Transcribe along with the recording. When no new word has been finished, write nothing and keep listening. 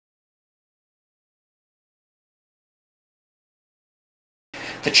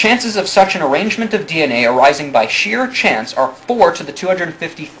The chances of such an arrangement of DNA arising by sheer chance are 4 to the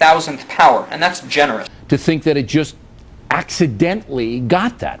 250,000th power, and that's generous. To think that it just accidentally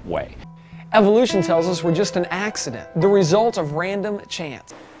got that way. Evolution tells us we're just an accident, the result of random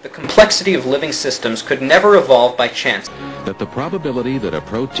chance. The complexity of living systems could never evolve by chance. That the probability that a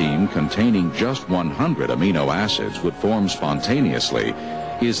protein containing just 100 amino acids would form spontaneously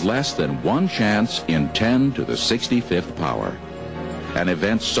is less than 1 chance in 10 to the 65th power. An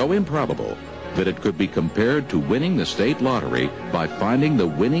event so improbable that it could be compared to winning the state lottery by finding the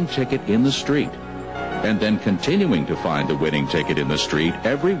winning ticket in the street, and then continuing to find the winning ticket in the street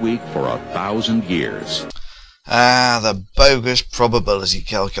every week for 1,000 years. Ah, the bogus probability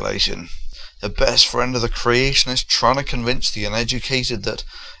calculation. The best friend of the creationist trying to convince the uneducated that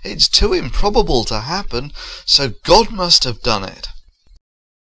it's too improbable to happen, so God must have done it.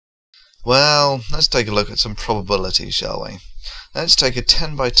 Well, let's take a look at some probabilities, shall we? Let's take a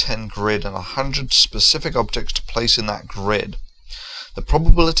 10 by 10 grid and 100 specific objects to place in that grid. The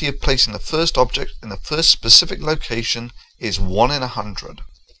probability of placing the first object in the first specific location is 1 in 100.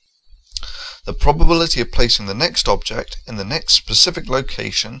 The probability of placing the next object in the next specific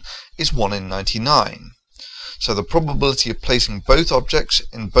location is 1 in 99. So the probability of placing both objects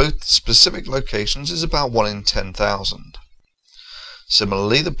in both specific locations is about 1 in 10,000.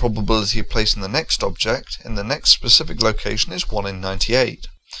 Similarly, the probability of placing the next object in the next specific location is 1 in 98.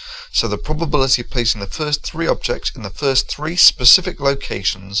 So the probability of placing the first 3 objects in the first 3 specific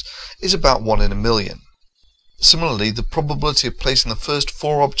locations is about 1 in a million. Similarly, the probability of placing the first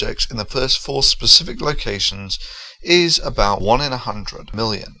 4 objects in the first 4 specific locations is about 1 in 100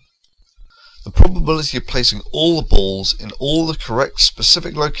 million. The probability of placing all the balls in all the correct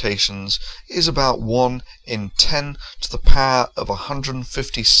specific locations is about 1 in 10 to the power of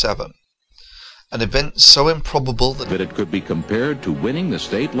 157. An event so improbable that it could be compared to winning the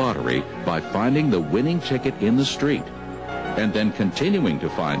state lottery by finding the winning ticket in the street, and then continuing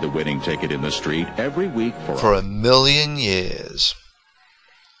to find the winning ticket in the street every week for 1,000,000 years.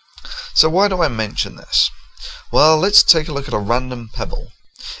 So why do I mention this? Well, let's take a look at a random pebble.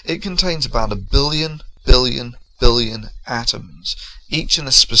 It contains about 1 billion atoms, each in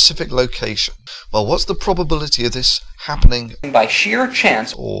a specific location. Well, what's the probability of this happening by sheer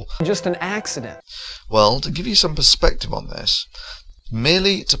chance or just an accident? Well, to give you some perspective on this,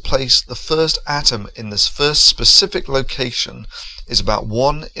 merely to place the first atom in this first specific location is about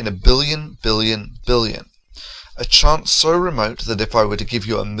 1 in a billion. A chance so remote that if I were to give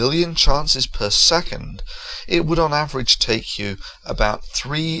you 1,000,000 chances per second, it would on average take you about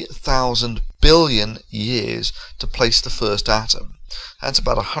 3,000 billion years to place the first atom. That's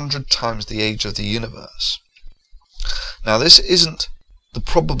about 100 times the age of the universe. Now, this isn't the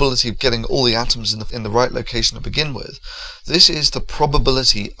probability of getting all the atoms in the right location to begin with. This is the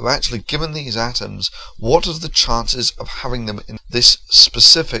probability of actually, given these atoms, what are the chances of having them in this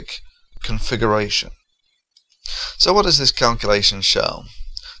specific configuration. So what does this calculation show?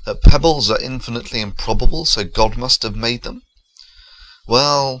 That pebbles are infinitely improbable, so God must have made them?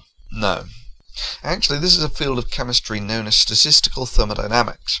 Well, no. Actually, this is a field of chemistry known as statistical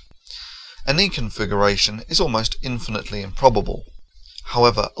thermodynamics. Any configuration is almost infinitely improbable.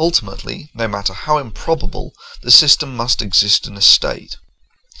 However, ultimately, no matter how improbable, the system must exist in a state.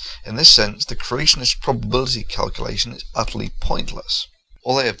 In this sense, the creationist probability calculation is utterly pointless.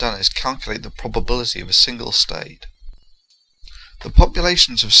 All they have done is calculate the probability of a single state. The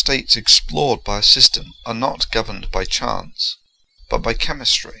populations of states explored by a system are not governed by chance, but by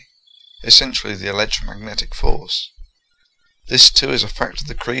chemistry, essentially the electromagnetic force. This too is a factor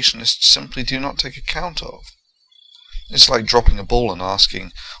the creationists simply do not take account of. It's like dropping a ball and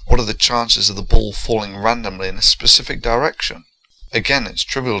asking, what are the chances of the ball falling randomly in a specific direction? Again, it's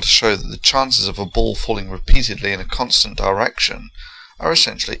trivial to show that the chances of a ball falling repeatedly in a constant direction are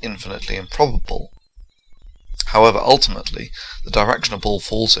essentially infinitely improbable. However, ultimately, the direction a ball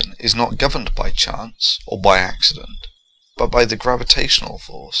falls in is not governed by chance or by accident, but by the gravitational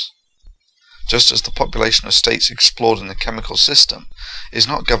force. Just as the population of states explored in the chemical system is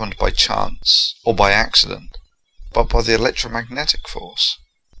not governed by chance or by accident, but by the electromagnetic force.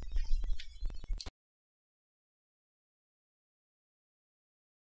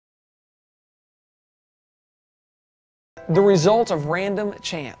 The result of random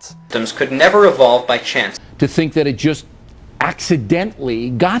chance. Systems could never evolve by chance. To think that it just accidentally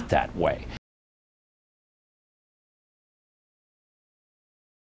got that way.